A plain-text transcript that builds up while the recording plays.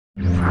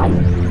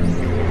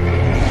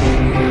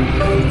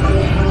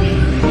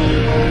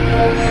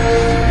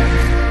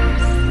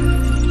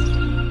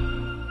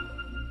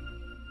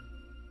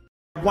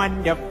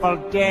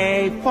Wonderful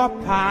day for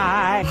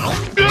pie.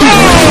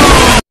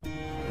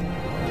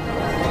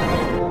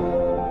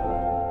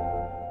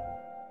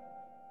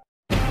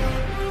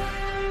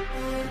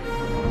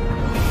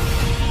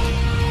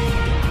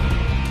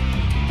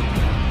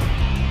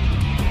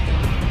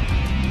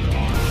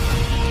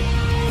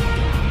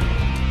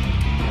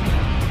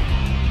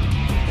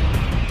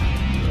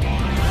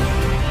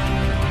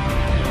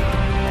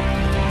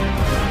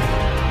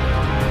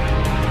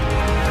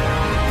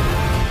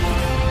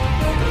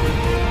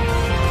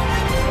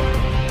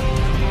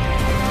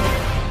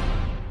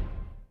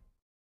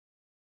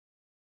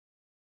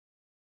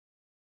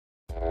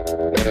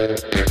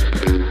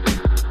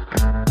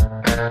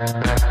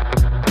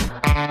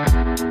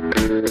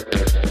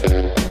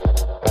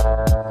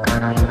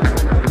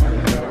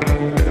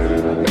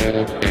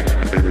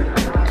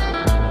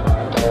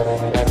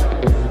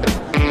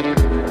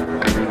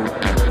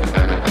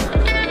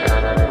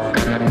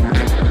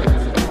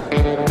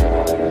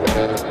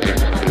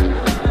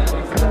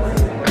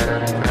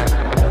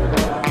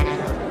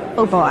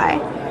 Oh boy,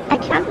 I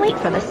can't wait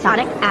for the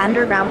Sonic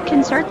Underground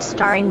concert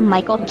starring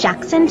Michael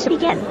Jackson to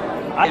begin.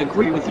 I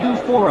agree with you,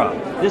 Fora.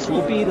 This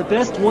will be the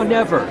best one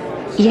ever.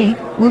 Yay,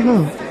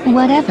 woohoo,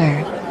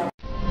 whatever.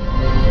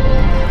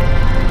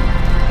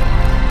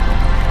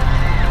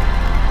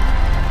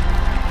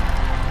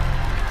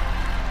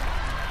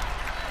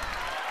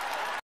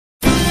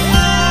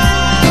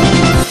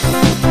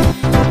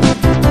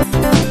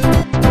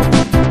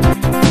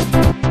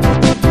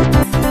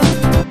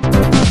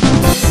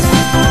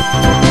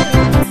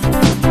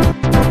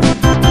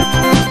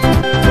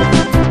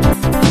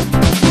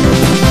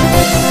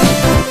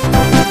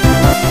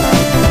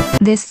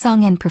 This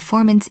song and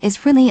performance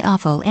is really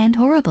awful and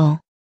horrible.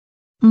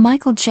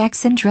 Michael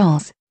Jackson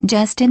trolls,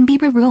 Justin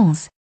Bieber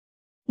rules.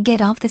 Get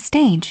off the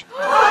stage.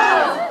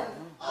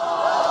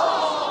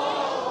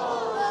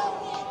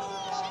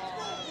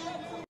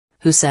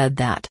 Who said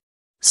that?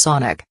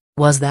 Sonic,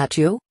 was that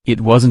you? It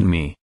wasn't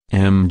me,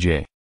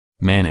 MJ.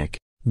 Manic,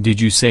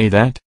 did you say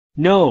that?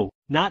 No,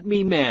 not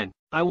me, man.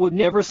 I would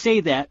never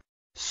say that.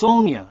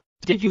 Sonia,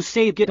 did you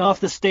say get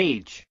off the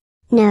stage?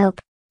 Nope.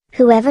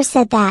 Whoever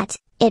said that,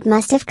 it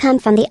must have come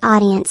from the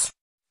audience.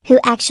 Who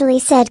actually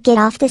said get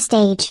off the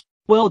stage?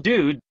 Well,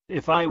 dude,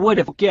 if I would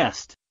have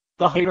guessed,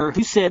 the hater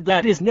who said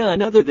that is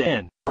none other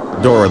than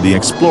Dora the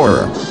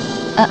Explorer.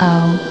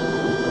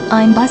 Uh-oh.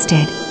 I'm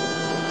busted.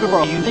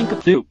 Dora, you think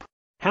of soup.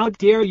 How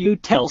dare you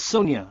tell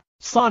Sonia,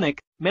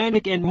 Sonic,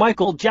 Manic and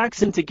Michael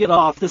Jackson to get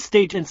off the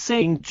stage and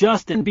saying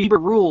Justin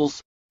Bieber rules.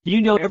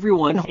 You know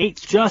everyone hates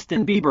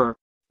Justin Bieber.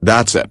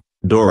 That's it,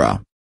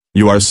 Dora.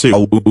 You are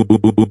so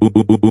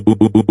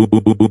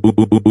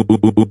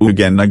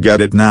again. I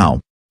get it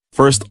now.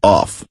 First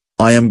off,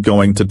 I am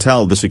going to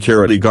tell the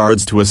security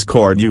guards to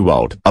escort you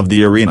out of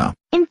the arena.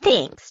 And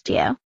thanks to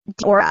you,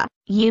 Dora,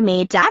 you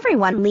made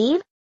everyone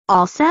leave.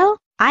 Also,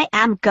 I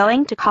am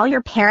going to call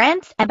your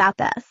parents about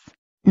this.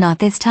 Not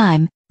this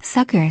time,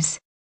 suckers.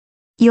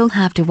 You'll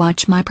have to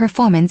watch my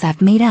performance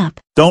I've made up.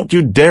 Don't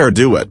you dare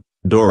do it,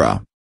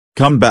 Dora.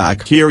 Come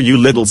back here, you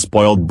little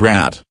spoiled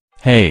brat.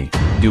 Hey,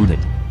 dude it.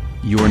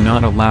 You're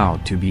not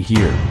allowed to be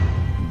here.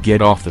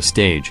 Get off the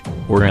stage,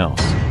 or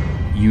else.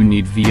 You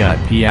need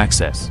VIP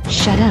access.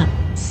 Shut up,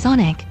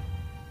 Sonic.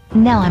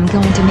 Now I'm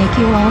going to make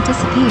you all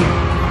disappear.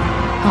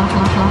 Ha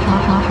ha ha ha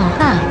ha ha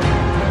ha.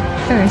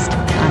 First,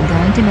 I'm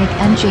going to make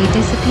MJ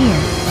disappear.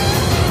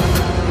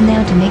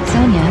 Now to make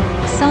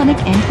Sonia, Sonic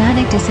and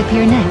Manic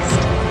disappear next.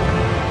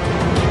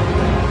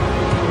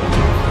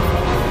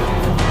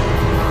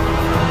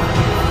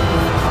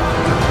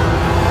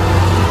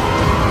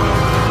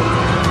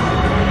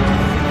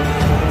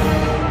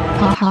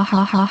 Ha ha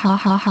ha ha ha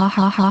ha ha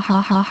ha ha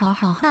ha ha ha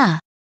ha ha.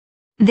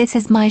 This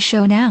is my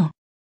show now.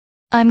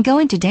 I'm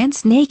going to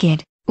dance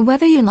naked,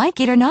 whether you like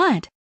it or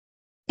not.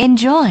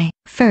 Enjoy.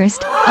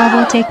 First, I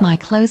will take my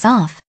clothes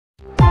off.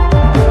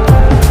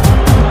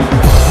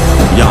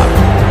 Yuck.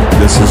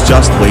 This is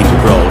just way too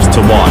gross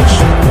to watch.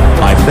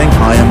 I think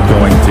I am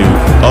going to,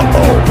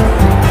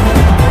 uh-oh.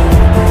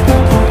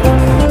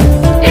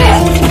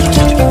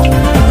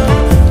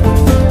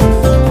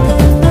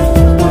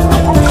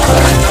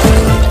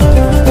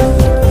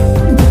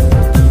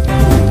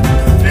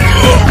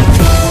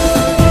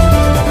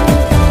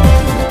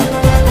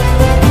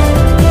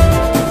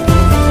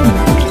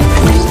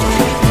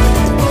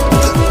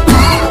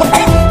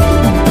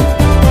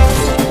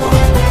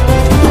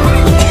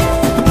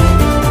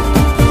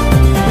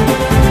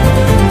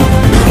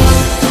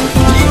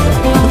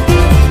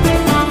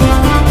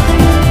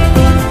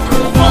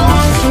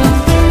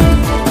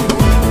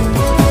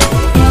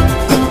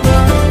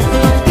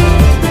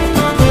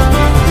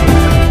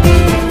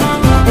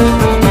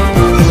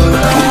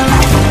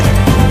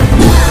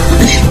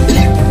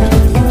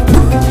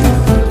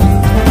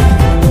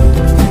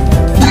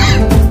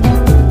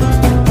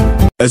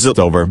 Is it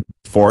over,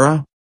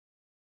 Fora?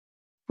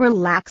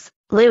 Relax,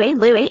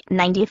 Louie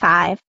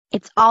 95.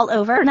 It's all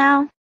over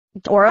now.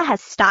 Dora has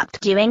stopped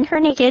doing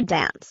her naked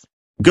dance.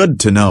 Good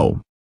to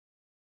know.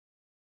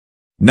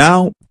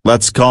 Now,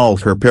 let's call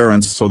her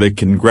parents so they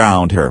can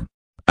ground her.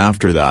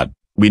 After that,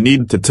 we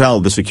need to tell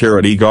the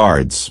security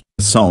guards,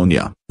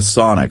 Sonia,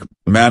 Sonic,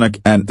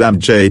 Manic and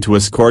MJ to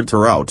escort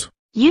her out.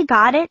 You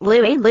got it,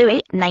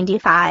 Louie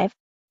 95.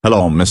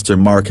 Hello Mr.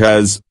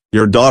 Marquez,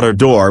 your daughter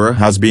Dora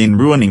has been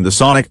ruining the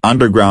Sonic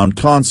Underground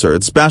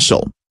concert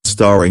special,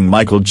 starring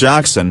Michael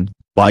Jackson,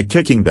 by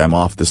kicking them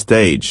off the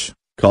stage,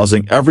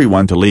 causing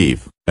everyone to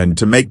leave, and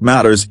to make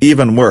matters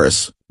even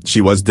worse,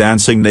 she was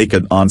dancing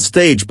naked on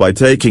stage by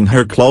taking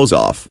her clothes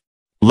off.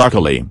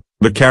 Luckily,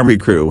 the camera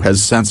crew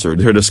has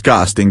censored her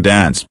disgusting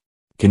dance.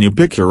 Can you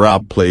pick her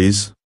up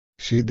please?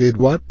 She did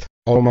what?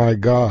 Oh my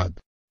god.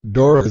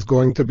 Dora is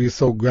going to be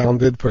so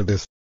grounded for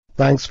this.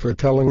 Thanks for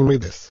telling me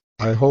this.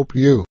 I hope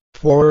you,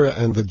 Flora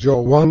and the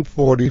Joe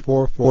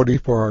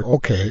 14444 are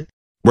okay.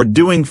 We're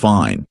doing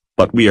fine,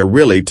 but we are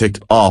really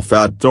ticked off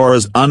at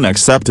Dora's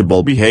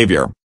unacceptable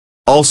behavior.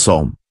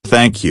 Also,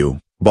 thank you,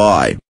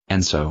 bye.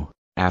 And so,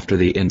 after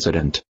the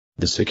incident,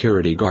 the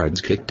security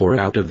guards kicked Dora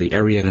out of the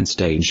area and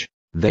stage.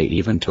 They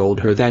even told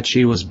her that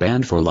she was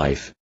banned for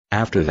life.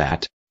 After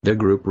that, the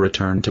group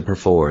returned to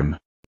perform.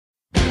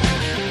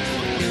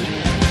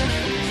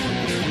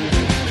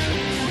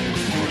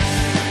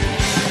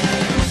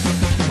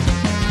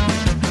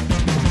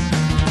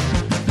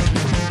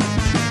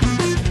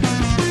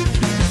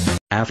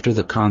 After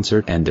the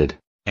concert ended,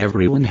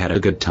 everyone had a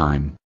good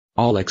time,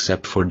 all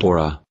except for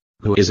Dora,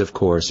 who is of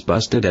course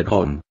busted at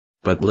home.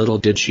 But little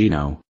did she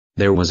know,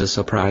 there was a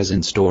surprise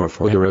in store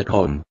for her at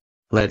home.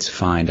 Let's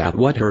find out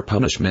what her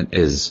punishment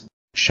is,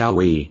 shall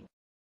we?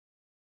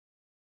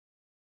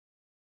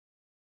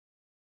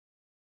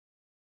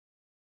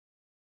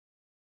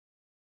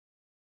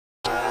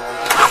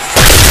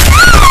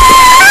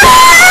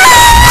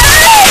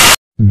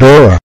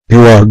 Dora, you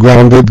are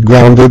grounded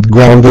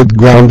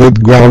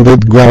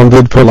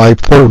for life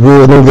for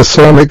ruining the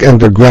Sonic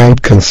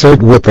Underground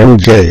concert with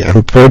MJ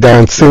and for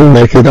dancing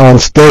naked on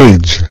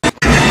stage.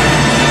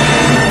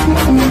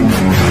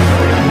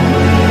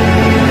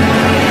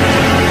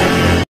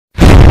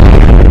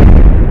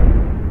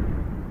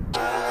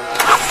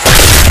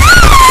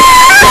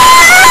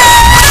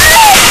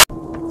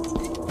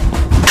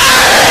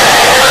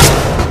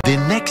 The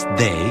next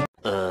day,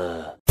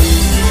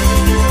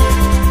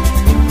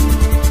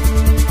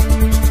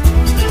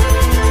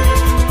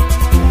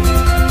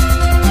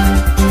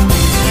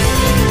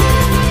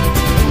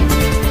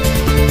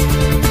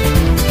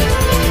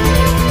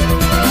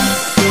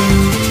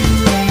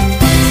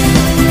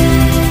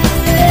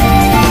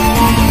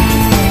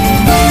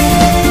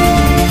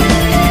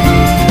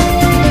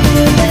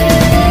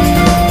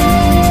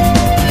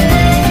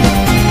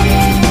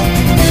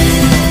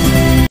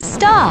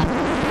 Stop!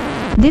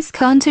 This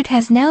concert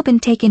has now been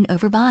taken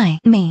over by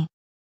me.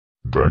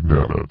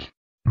 Dagnabbit.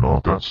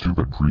 Not that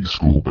stupid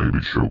preschool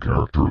baby show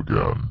character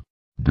again.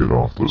 Get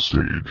off the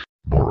stage,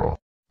 Nora,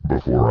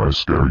 before I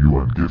scare you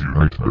and give you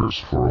nightmares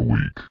for a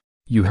week.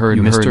 You heard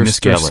Mr.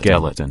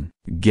 Skeleton.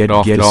 Get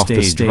off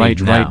the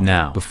stage right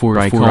now before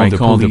I call the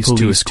police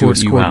to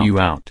escort you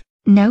out.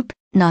 Nope,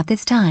 not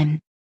this time.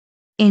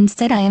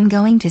 Instead I am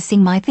going to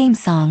sing my theme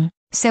song,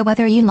 so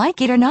whether you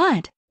like it or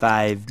not.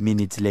 5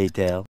 minutes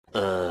later.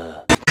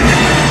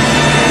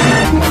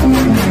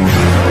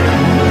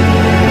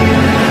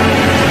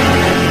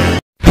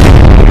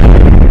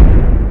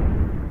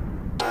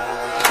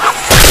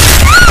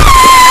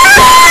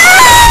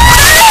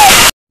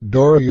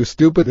 Dora, you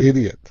stupid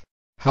idiot.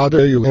 How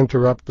dare you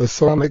interrupt the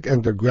Sonic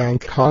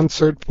Underground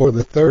concert for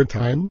the third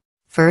time?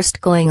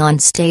 First going on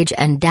stage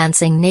and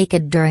dancing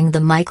naked during the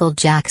Michael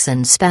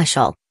Jackson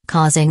special,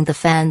 causing the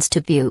fans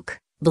to puke,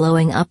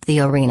 blowing up the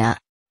arena.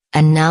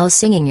 And now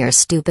singing your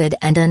stupid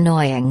and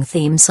annoying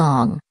theme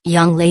song.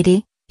 Young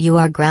lady, you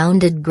are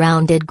grounded for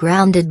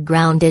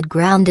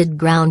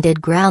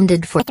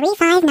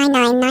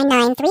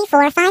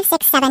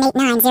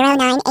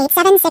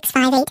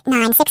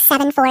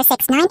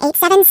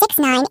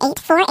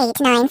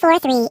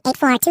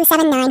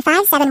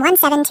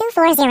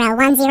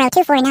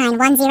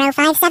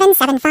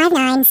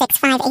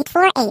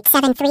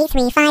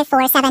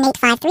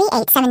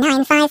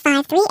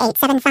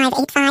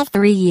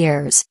 3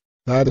 years.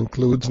 That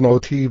includes no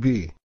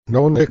TV,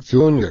 no Nick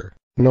Jr.,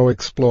 no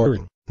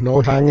exploring,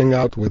 no hanging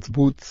out with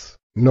Boots,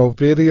 no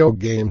video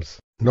games,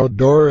 no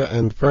Dora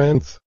and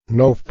Friends,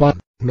 no fun,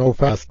 no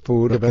fast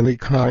food of any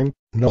kind,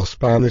 no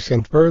Spanish,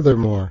 and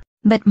furthermore.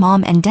 But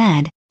Mom and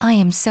Dad, I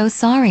am so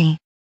sorry.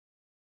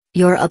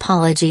 Your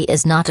apology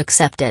is not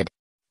accepted.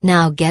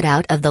 Now get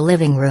out of the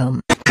living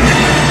room.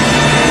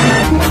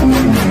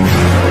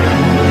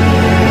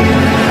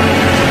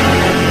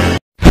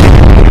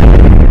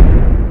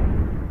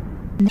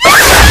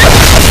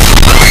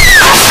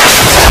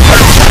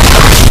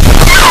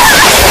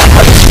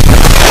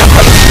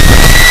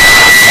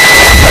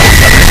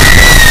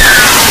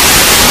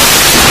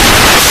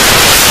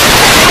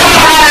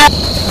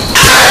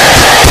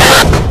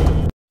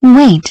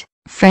 Wait,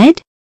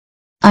 Fred?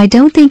 I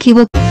don't think he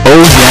will. Oh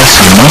yes,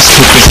 you must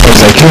take this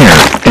as I care,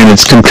 and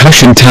it's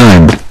concussion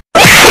time.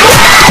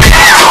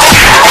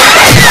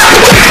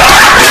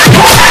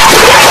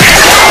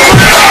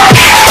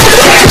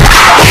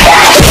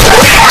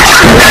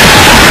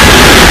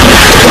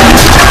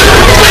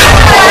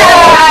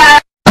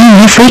 Oh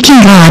my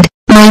freaking god,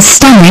 my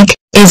stomach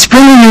is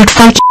really not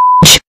fucking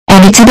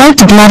and it's about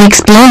to blood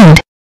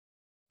explode.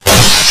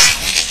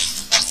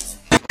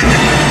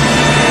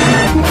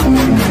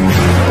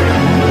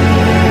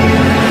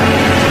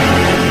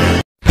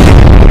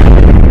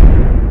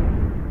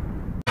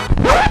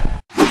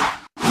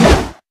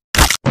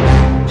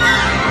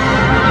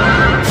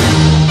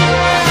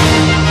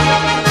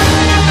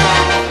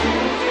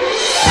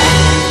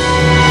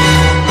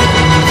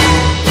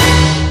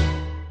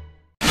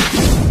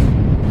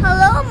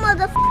 Hello,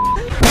 motherfucker.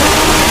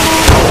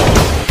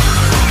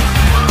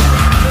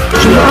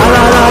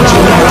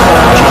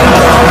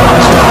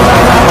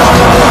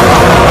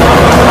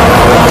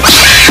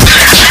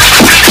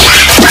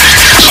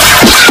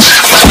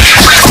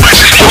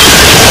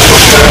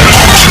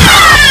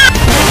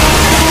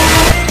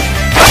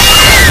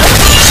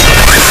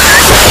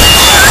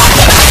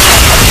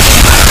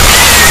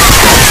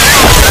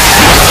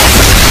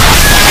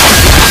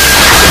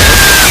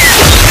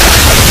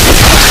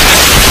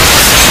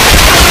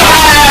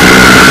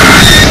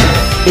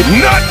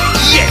 Not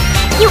yet!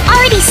 You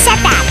already said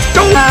that.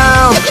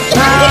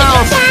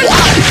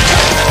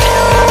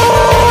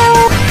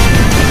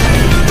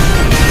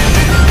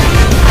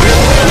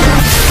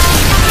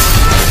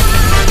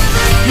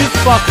 You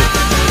fucker!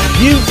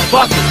 You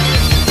fucker!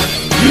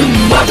 You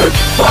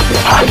motherfucker!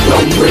 I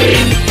will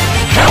rain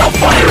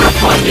hellfire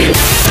upon you!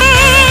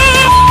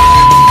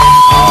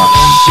 Ah,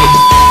 shit.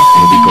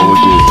 Here we go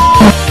again.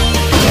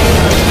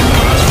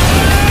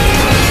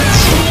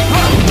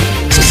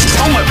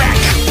 On my back!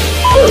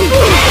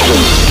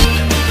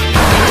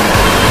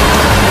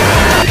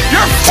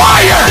 You're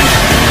fired!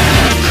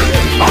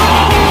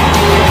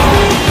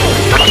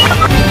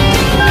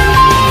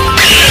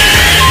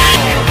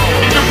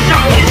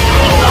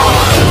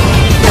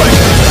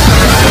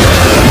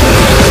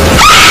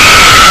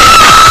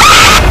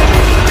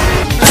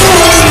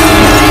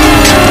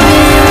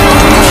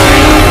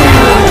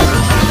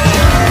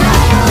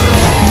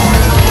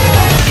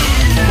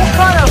 What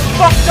kind of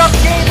fucked up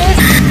game is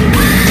this?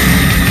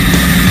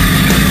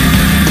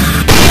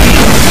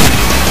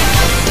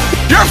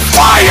 You're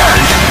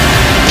fired!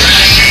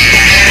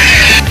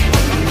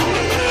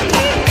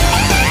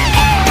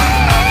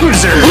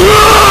 Loser!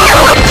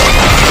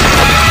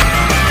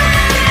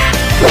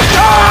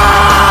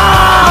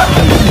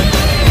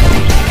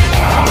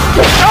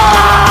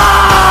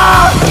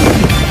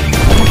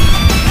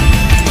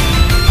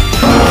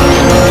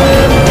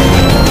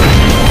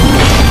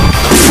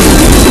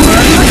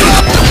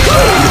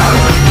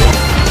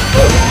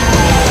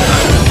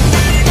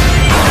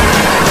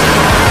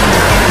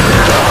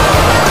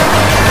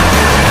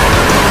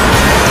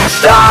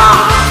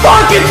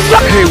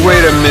 Hey,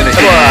 wait a minute.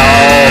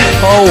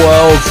 Oh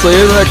well, see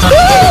you next time.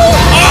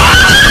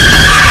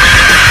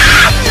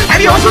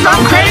 Have you also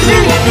gone crazy?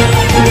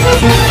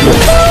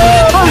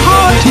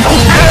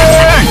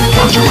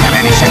 Don't you have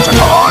any sense at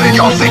all in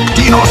your thick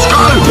dino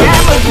skull?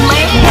 That was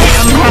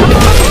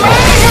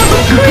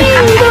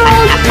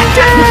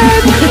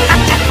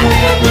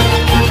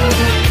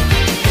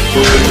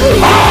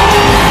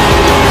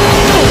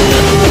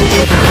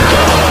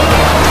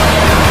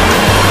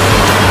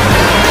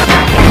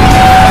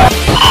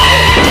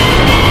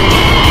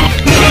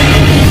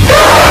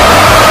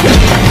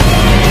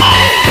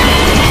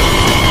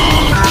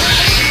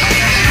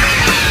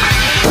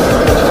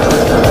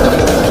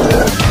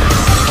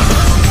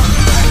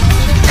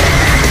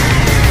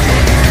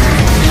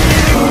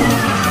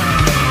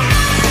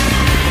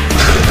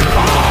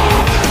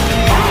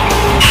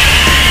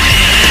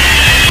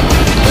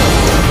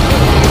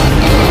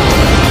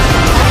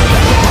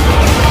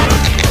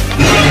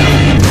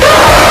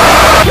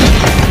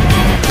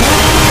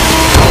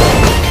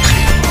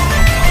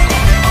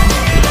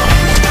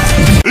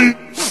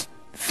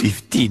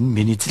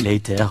Minutes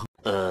later.